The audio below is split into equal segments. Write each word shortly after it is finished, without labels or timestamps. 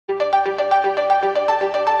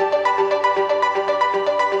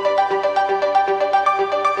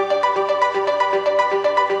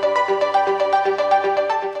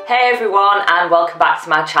everyone and welcome back to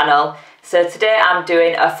my channel. So today I'm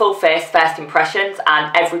doing a full face first impressions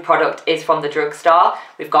and every product is from the Drugstore.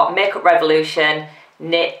 We've got Makeup Revolution,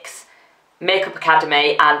 NYX, Makeup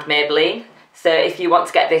Academy and Maybelline. So if you want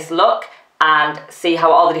to get this look and see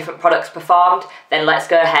how all the different products performed, then let's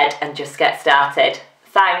go ahead and just get started.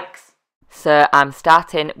 Thanks! So I'm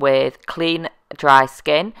starting with clean dry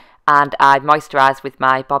skin and I moisturise with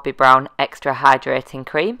my Bobbi Brown Extra Hydrating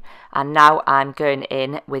Cream, and now I'm going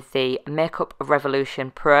in with the Makeup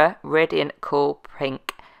Revolution Pro Radiant Cool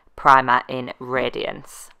Pink Primer in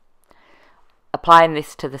Radiance. Applying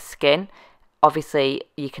this to the skin, obviously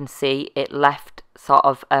you can see it left sort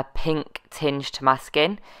of a pink tinge to my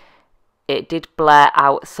skin. It did blur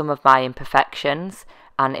out some of my imperfections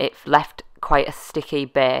and it left quite a sticky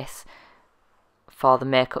base for the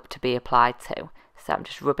makeup to be applied to. So I'm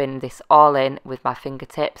just rubbing this all in with my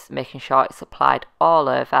fingertips, making sure it's applied all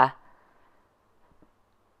over.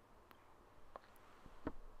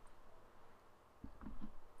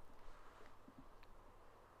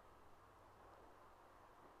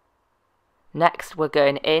 Next we're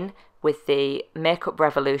going in with the Makeup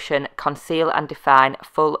Revolution Conceal and Define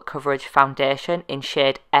Full Coverage Foundation in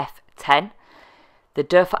shade F10. The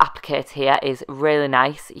doe foot applicator here is really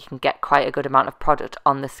nice. You can get quite a good amount of product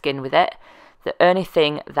on the skin with it. The only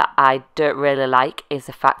thing that I don't really like is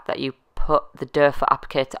the fact that you put the doe foot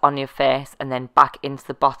applicator on your face and then back into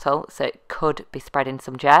the bottle, so it could be spreading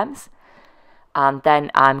some germs. And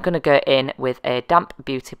then I'm going to go in with a damp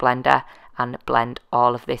beauty blender and blend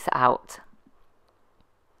all of this out.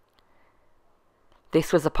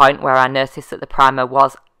 This was a point where I noticed that the primer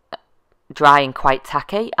was drying quite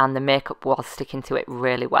tacky and the makeup was sticking to it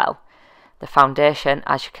really well. The foundation,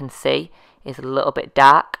 as you can see, is a little bit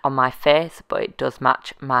dark on my face, but it does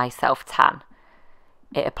match my self-tan.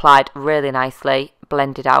 It applied really nicely,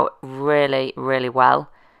 blended out really well,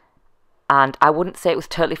 and I wouldn't say it was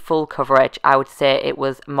totally full coverage. I would say it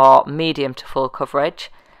was more medium to full coverage.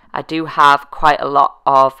 I do have quite a lot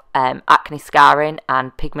of acne scarring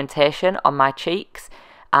and pigmentation on my cheeks,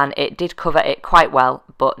 and it did cover it quite well,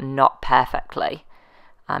 but not perfectly.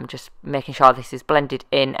 I'm just making sure this is blended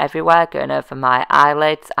in everywhere, going over my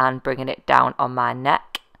eyelids and bringing it down on my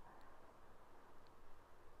neck.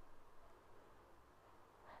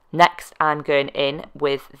 Next I'm going in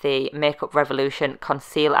with the Makeup Revolution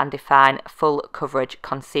Conceal and Define Full Coverage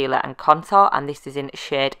Concealer and Contour, and this is in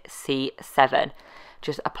shade C7.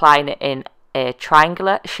 Just applying it in a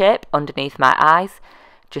triangular shape underneath my eyes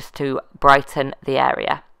just to brighten the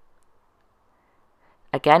area.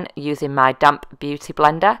 Again, using my damp beauty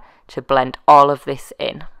blender to blend all of this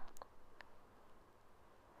in.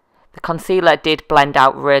 The concealer did blend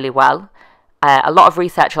out really well. A lot of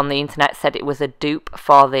research on the internet said it was a dupe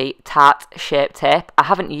for the Tarte Shape Tape. I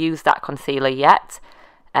haven't used that concealer yet,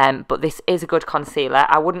 but this is a good concealer.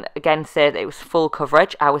 I wouldn't again say that it was full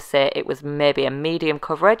coverage. I would say it was maybe a medium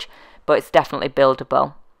coverage, but it's definitely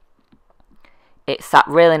buildable. It sat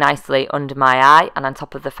really nicely under my eye and on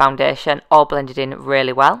top of the foundation, all blended in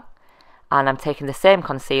really well. And I'm taking the same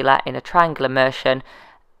concealer in a triangular motion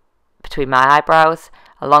between my eyebrows,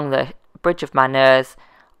 along the bridge of my nose,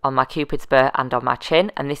 on my cupid's bow and on my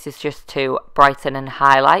chin. And this is just to brighten and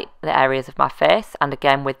highlight the areas of my face. And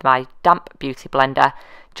again with my damp beauty blender,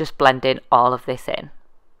 just blending all of this in.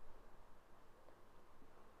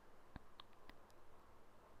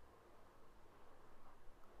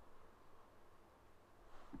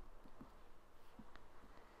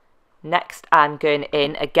 Next I'm going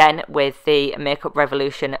in again with the Makeup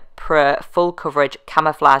Revolution Pro Full Coverage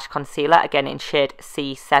Camouflage Concealer, again in shade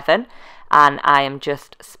C7, and I am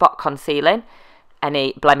just spot concealing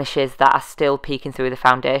any blemishes that are still peeking through the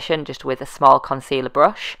foundation just with a small concealer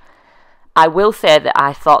brush. I will say that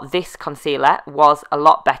I thought this concealer was a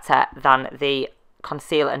lot better than the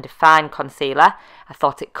Conceal and Define concealer. I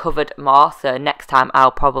thought it covered more, so next time I'll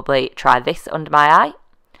probably try this under my eye.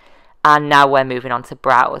 And now we're moving on to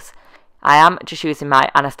brows. I am just using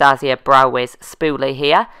my Anastasia Brow Wiz spoolie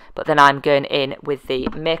here, but then I'm going in with the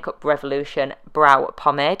Makeup Revolution Brow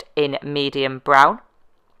Pomade in medium brown.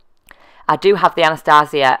 I do have the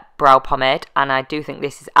Anastasia Brow Pomade and I do think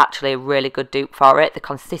this is actually a really good dupe for it. The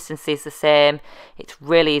consistency is the same, it's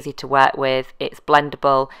really easy to work with, it's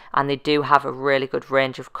blendable, and they do have a really good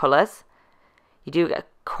range of colours. You do get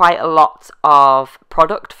quite a lot of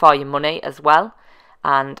product for your money as well.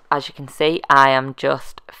 And as you can see, I am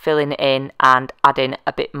just filling in and adding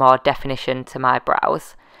a bit more definition to my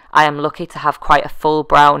brows. I am lucky to have quite a full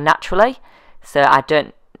brow naturally, so I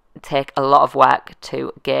don't take a lot of work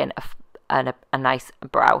to gain a nice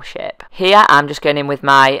brow shape. Here I'm just going in with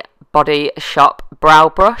my Body Shop brow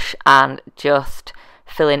brush and just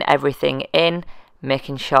filling everything in,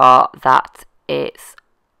 making sure that it's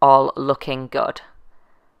all looking good.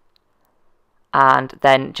 And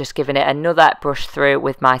then just giving it another brush through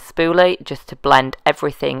with my spoolie just to blend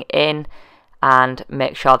everything in and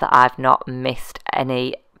make sure that I've not missed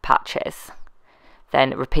any patches.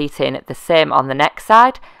 Then repeating the same on the next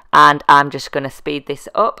side, and I'm just going to speed this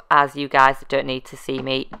up as you guys don't need to see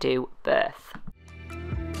me do both.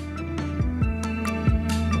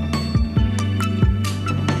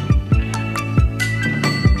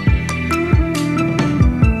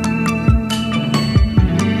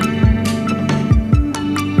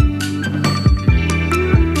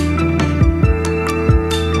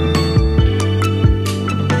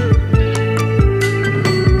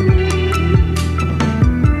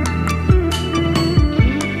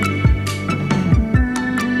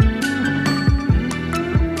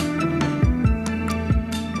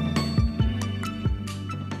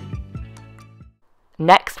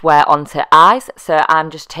 Next we're on to eyes, so I'm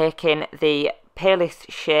just taking the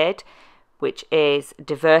palest shade, which is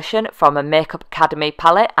Diversion from a Makeup Academy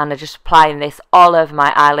palette, and I'm just applying this all over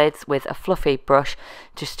my eyelids with a fluffy brush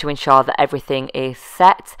just to ensure that everything is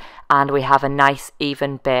set and we have a nice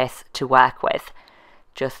even base to work with.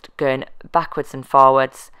 Just going backwards and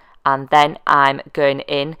forwards, and then I'm going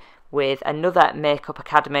in with another Makeup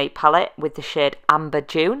Academy palette with the shade Amber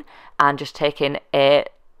Dune, and just taking a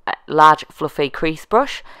large fluffy crease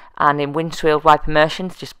brush and in windshield wiper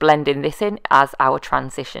immersions just blending this in as our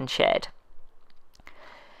transition shade.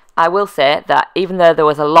 I will say that even though there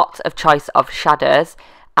was a lot of choice of shadows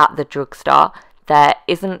at the drugstore, there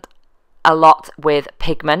isn't a lot with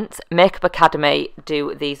pigment. Makeup Academy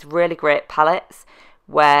do these really great palettes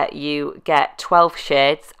where you get 12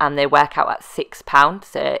 shades and they work out at £6,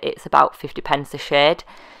 so it's about 50p a shade.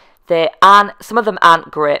 Some of them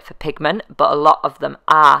aren't great for pigment, but a lot of them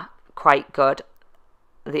are quite good.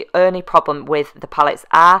 The only problem with the palettes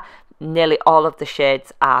are nearly all of the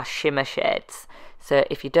shades are shimmer shades. So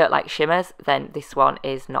if you don't like shimmers, then this one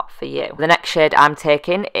is not for you. The next shade I'm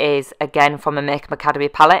taking is again from a Makeup Academy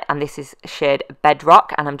palette, and this is shade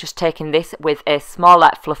Bedrock, and I'm just taking this with a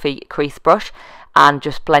smaller fluffy crease brush and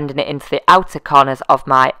just blending it into the outer corners of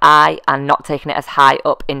my eye and not taking it as high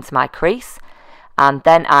up into my crease. And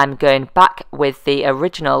then I'm going back with the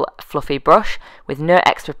original fluffy brush with no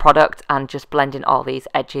extra product and just blending all these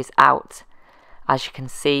edges out. As you can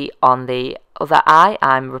see on the other eye,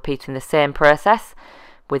 I'm repeating the same process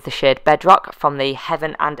with the shade Bedrock from the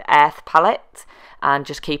Heaven and Earth palette and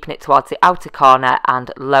just keeping it towards the outer corner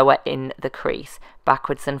and lower in the crease,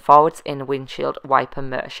 backwards and forwards in windshield wiper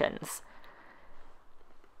motions.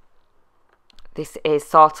 This is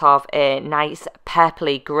sort of a nice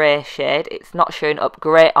purpley grey shade. It's not showing up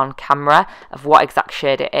great on camera of what exact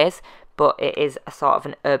shade it is, but it is a sort of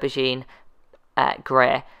an aubergine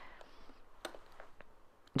grey.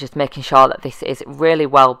 Just making sure that this is really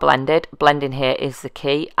well blended. Blending here is the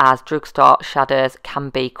key, as drugstore shadows can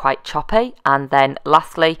be quite choppy. And then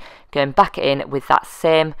lastly, going back in with that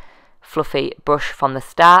same fluffy brush from the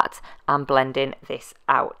start and blending this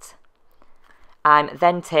out. I'm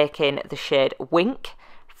then taking the shade Wink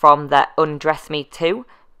from the Undress Me 2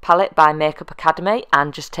 palette by Makeup Academy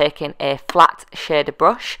and just taking a flat shader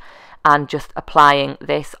brush and just applying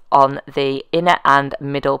this on the inner and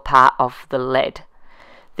middle part of the lid.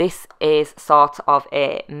 This is sort of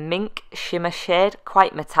a mink shimmer shade,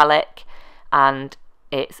 quite metallic, and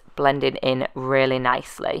it's blending in really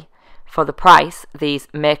nicely. For the price, these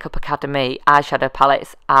Makeup Academy eyeshadow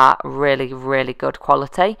palettes are really, really good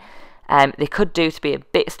quality. They could do to be a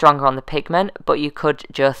bit stronger on the pigment, but you could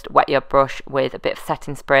just wet your brush with a bit of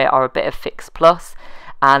setting spray or a bit of Fix Plus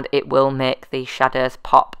and it will make the shadows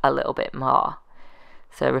pop a little bit more.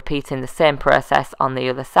 So repeating the same process on the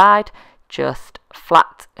other side, just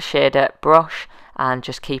flat shader brush and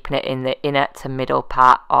just keeping it in the inner to middle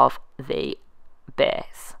part of the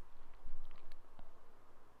base.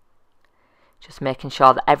 Just making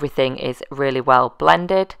sure that everything is really well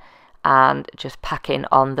blended and just packing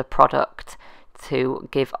on the product to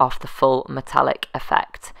give off the full metallic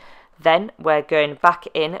effect. Then we're going back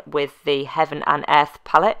in with the Heaven and Earth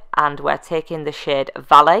palette and we're taking the shade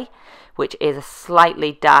Valley, which is a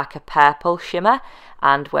slightly darker purple shimmer,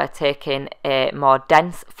 and we're taking a more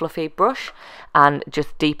dense fluffy brush and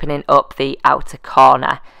just deepening up the outer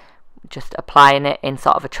corner, just applying it in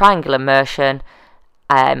sort of a triangular motion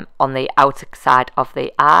on the outer side of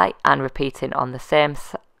the eye and repeating on the same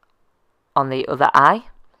on the other eye.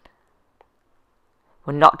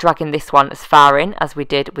 We're not dragging this one as far in as we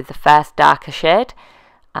did with the first darker shade,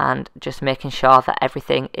 and just making sure that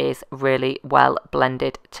everything is really well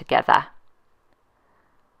blended together.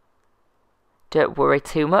 Don't worry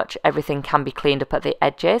too much, everything can be cleaned up at the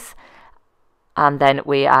edges. And then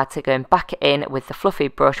we are to going back in with the fluffy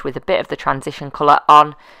brush with a bit of the transition colour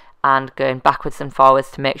on and going backwards and forwards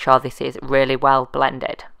to make sure this is really well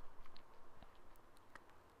blended.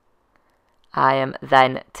 I am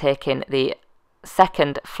then taking the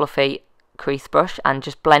second fluffy crease brush and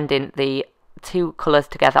just blending the two colours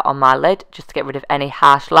together on my lid just to get rid of any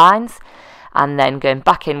harsh lines, and then going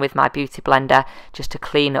back in with my beauty blender just to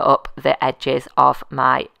clean up the edges of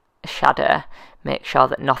my shadow, make sure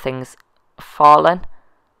that nothing's fallen.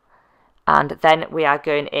 And then we are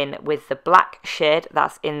going in with the black shade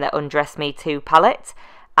that's in the Undress Me Too palette,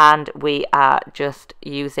 and we are just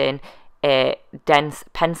using a dense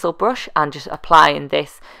pencil brush and just applying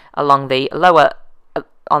this along the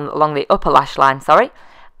along the upper lash line,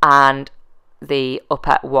 and the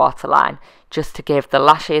upper waterline, just to give the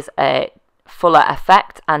lashes a fuller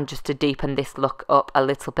effect and just to deepen this look up a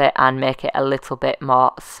little bit and make it a little bit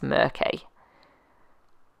more smirky.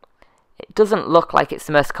 It doesn't look like it's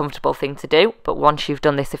the most comfortable thing to do, but once you've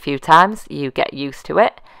done this a few times, you get used to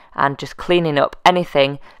it, and just cleaning up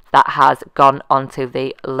anything that has gone onto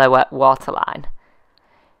the lower waterline.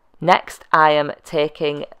 Next, I am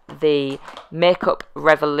taking the Makeup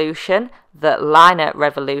Revolution, the Liner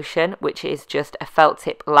Revolution, which is just a felt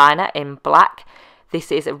tip liner in black.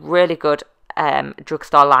 This is a really good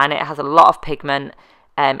drugstore liner. It has a lot of pigment,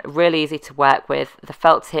 really easy to work with. The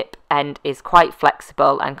felt tip end is quite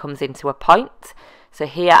flexible and comes into a point. So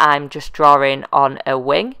here I'm just drawing on a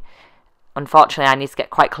wing. Unfortunately, I need to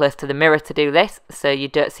get quite close to the mirror to do this, so you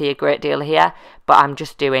don't see a great deal here, but I'm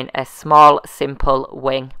just doing a small, simple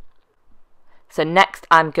wing. So next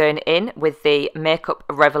I'm going in with the Makeup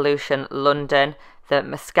Revolution London, the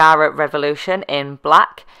Mascara Revolution in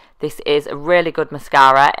black. This is a really good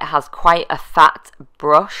mascara. It has quite a fat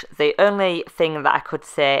brush. The only thing that I could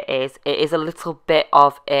say is it is a little bit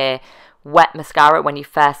of a wet mascara when you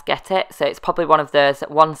first get it, so it's probably one of those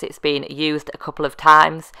that once it's been used a couple of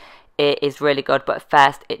times, it is really good, but at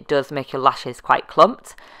first it does make your lashes quite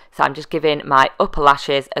clumped. So I'm just giving my upper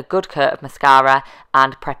lashes a good coat of mascara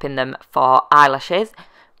and prepping them for eyelashes,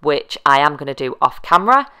 which I am going to do off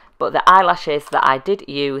camera, but the eyelashes that I did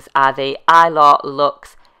use are the Eyelaw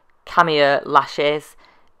Luxe Cameo lashes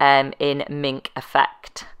in Mink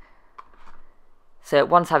Effect. So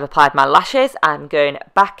once I've applied my lashes, I'm going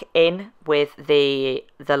back in with the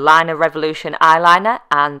Liner Revolution eyeliner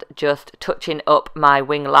and just touching up my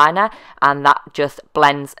wing liner, and that just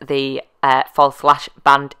blends the false lash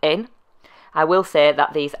band in. I will say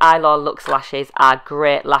that these Eyelaw Luxe lashes are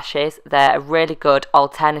great lashes. They're a really good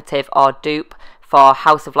alternative or dupe for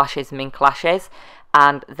House of Lashes Mink lashes,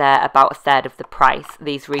 and they're about a third of the price.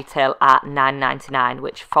 These retail at $9.99,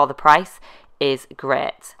 which for the price is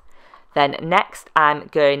great. Then next I'm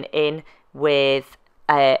going in with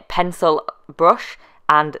a pencil brush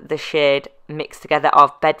and the shade mixed together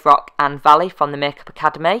of Bedrock and Valley from the Makeup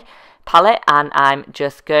Academy palette, and I'm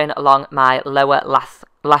just going along my lower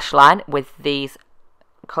lash line with these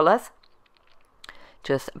colours,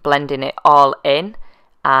 just blending it all in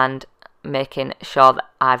and making sure that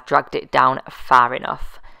I've dragged it down far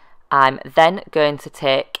enough. I'm then going to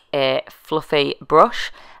take a fluffy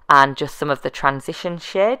brush and just some of the transition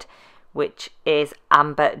shade, which is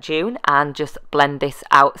Amber Dune, and just blend this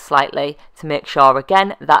out slightly to make sure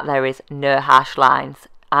again that there is no harsh lines,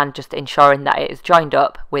 and just ensuring that it is joined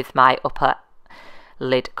up with my upper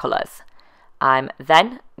lid colours. I'm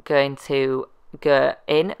then going to go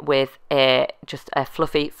in with just a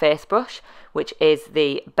fluffy face brush, which is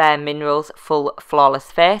the Bare Minerals Full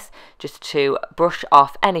Flawless Face, just to brush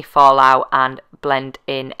off any fallout and blend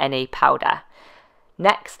in any powder.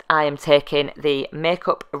 Next, I am taking the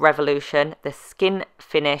Makeup Revolution, the Skin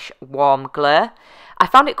Finish Warm Glow. I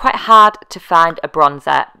found it quite hard to find a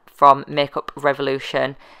bronzer from Makeup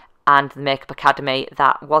Revolution and the Makeup Academy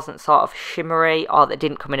that wasn't sort of shimmery or that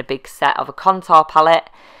didn't come in a big set of a contour palette,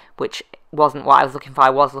 which wasn't what I was looking for. I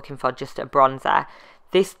was looking for just a bronzer.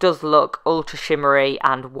 This does look ultra shimmery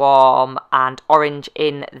and warm and orange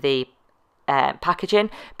in the packaging,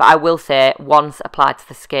 but I will say once applied to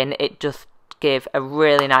the skin, it just give a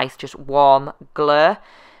really nice just warm glow.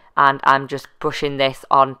 And I'm just brushing this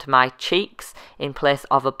onto my cheeks in place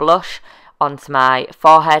of a blush, onto my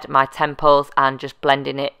forehead, my temples, and just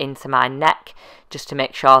blending it into my neck just to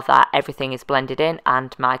make sure that everything is blended in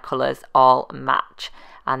and my colours all match.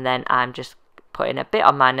 And then I'm just putting a bit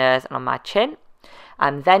on my nose and on my chin.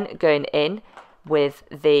 I'm then going in with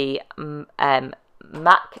the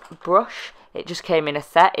MAC brush It just came in a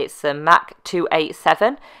set. It's a MAC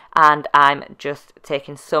 287, and I'm just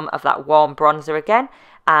taking some of that warm bronzer again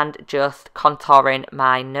and just contouring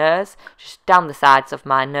my nose, just down the sides of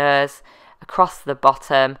my nose, across the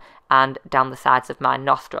bottom and down the sides of my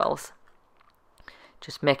nostrils.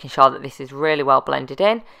 Just making sure that this is really well blended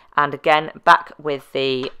in, and again back with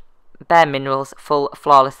the Bare Minerals Full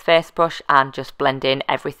Flawless Face Brush and just blending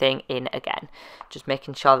everything in again, just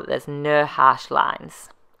making sure that there's no harsh lines.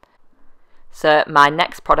 So my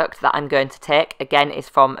next product that I'm going to take again is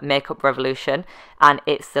from Makeup Revolution, and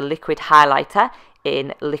it's the liquid highlighter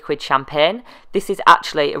in liquid champagne. This is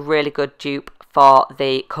actually a really good dupe for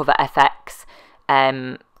the Cover FX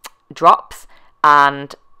drops,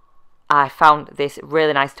 and I found this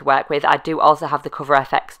really nice to work with. I do also have the Cover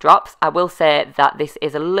FX drops. I will say that this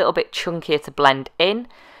is a little bit chunkier to blend in,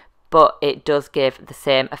 but it does give the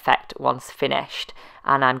same effect once finished.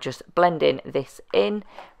 And I'm just blending this in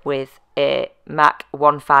with a MAC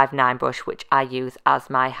 159 brush, which I use as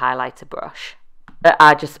my highlighter brush.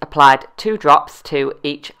 I just applied 2 drops to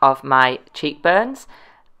each of my cheekbones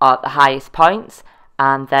at the highest points,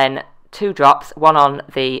 and then 2 drops, one on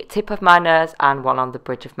the tip of my nose and one on the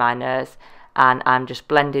bridge of my nose, and I'm just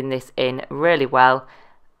blending this in really well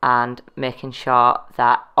and making sure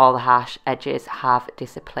that all the harsh edges have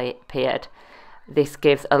disappeared. This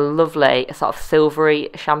gives a lovely sort of silvery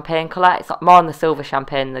champagne colour. It's more on the silver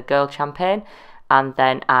champagne than the gold champagne. And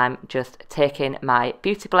then I'm just taking my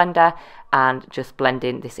beauty blender and just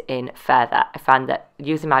blending this in further. I find that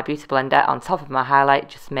using my beauty blender on top of my highlight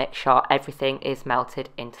just makes sure everything is melted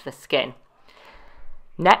into the skin.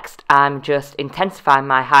 Next, I'm just intensifying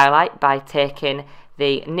my highlight by taking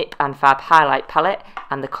the Nip and Fab highlight palette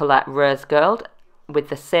and the colour Rose Gold with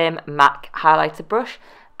the same MAC highlighter brush,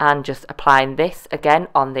 and just applying this again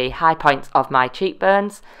on the high points of my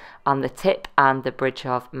cheekbones, on the tip and the bridge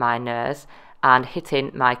of my nose, and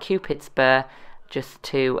hitting my Cupid's bow just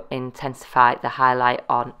to intensify the highlight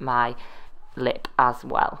on my lip as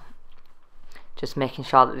well. Just making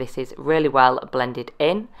sure that this is really well blended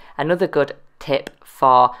in. Another good tip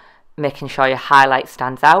for making sure your highlight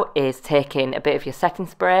stands out is taking a bit of your setting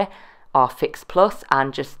spray or Fix Plus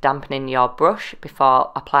and just dampening your brush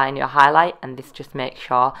before applying your highlight, and this just makes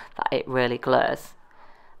sure that it really glows.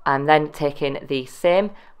 I'm then taking the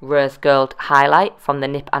same Rose Gold highlight from the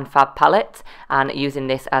Nip and Fab palette and using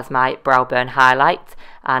this as my brow bone highlight,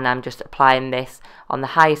 and I'm just applying this on the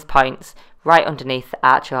highest points right underneath the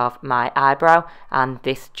arch of my eyebrow, and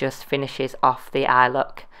this just finishes off the eye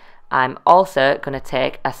look. I'm also going to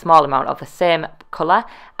take a small amount of the same colour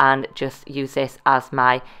and just use this as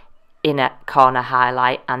my inner corner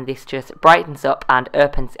highlight, and this just brightens up and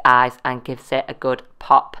opens the eyes and gives it a good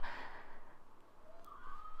pop.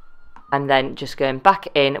 And then just going back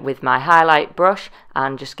in with my highlight brush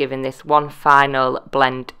and just giving this one final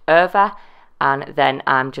blend over, and then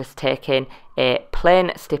I'm just taking a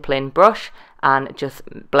plain stippling brush and just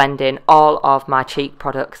blending all of my cheek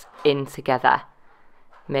products in together,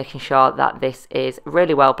 making sure that this is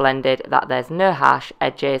really well blended, that there's no harsh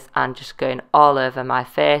edges, and just going all over my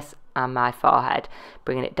face and my forehead,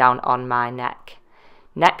 bringing it down on my neck.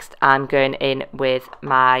 Next, I'm going in with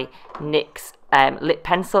my NYX lip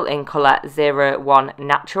pencil in colour 01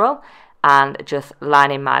 Natural and just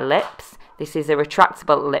lining my lips. This is a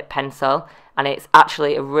retractable lip pencil, and it's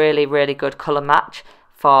actually a really good colour match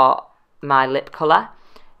for my lip colour.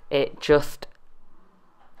 It just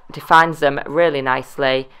defines them really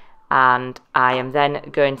nicely, and I am then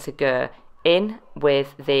going to go in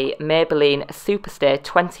with the Maybelline Superstay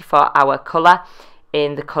 24-hour colour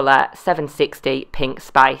in the colour 760 Pink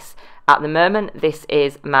Spice. At the moment, this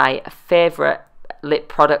is my favourite lip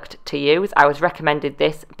product to use. I was recommended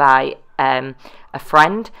this by a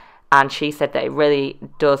friend, and she said that it really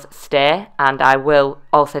does stay, and I will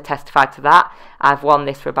also testify to that. I've worn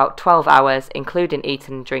this for about 12 hours, including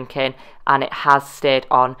eating and drinking, and it has stayed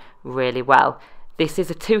on really well. This is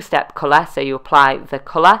a two-step colour, so you apply the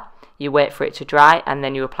colour, you wait for it to dry, and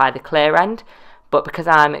then you apply the clear end. But because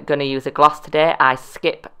I'm going to use a gloss today, I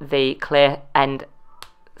skip the clear end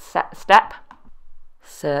step.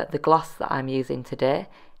 So the gloss that I'm using today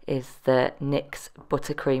is the NYX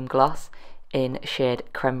Buttercream Gloss in shade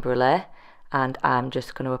Creme Brulee, and I'm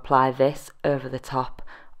just going to apply this over the top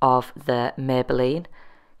of the Maybelline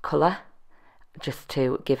colour just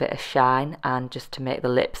to give it a shine and just to make the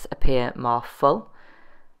lips appear more full.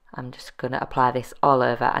 I'm just going to apply this all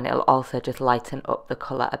over, and it'll also just lighten up the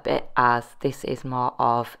colour a bit, as this is more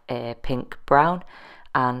of a pink brown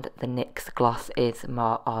and the NYX gloss is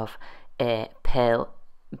more of a pale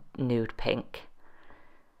nude pink.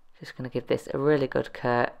 Just going to give this a really good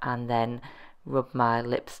coat and then rub my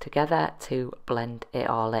lips together to blend it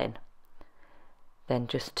all in. Then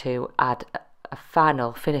just to add a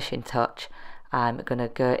final finishing touch, I'm going to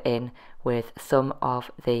go in with some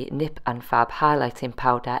of the Nip and Fab highlighting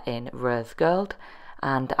powder in Rose Gold,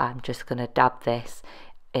 and I'm just going to dab this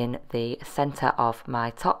in the centre of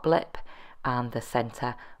my top lip and the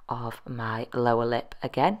centre of my lower lip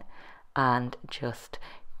again, and just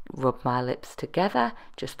rub my lips together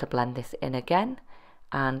just to blend this in again.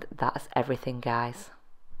 And that's everything, guys.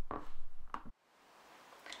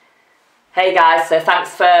 Hey guys, so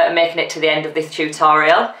thanks for making it to the end of this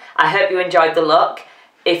tutorial. I hope you enjoyed the look.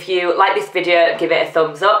 If you like this video, give it a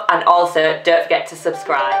thumbs up, and also don't forget to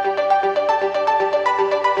subscribe.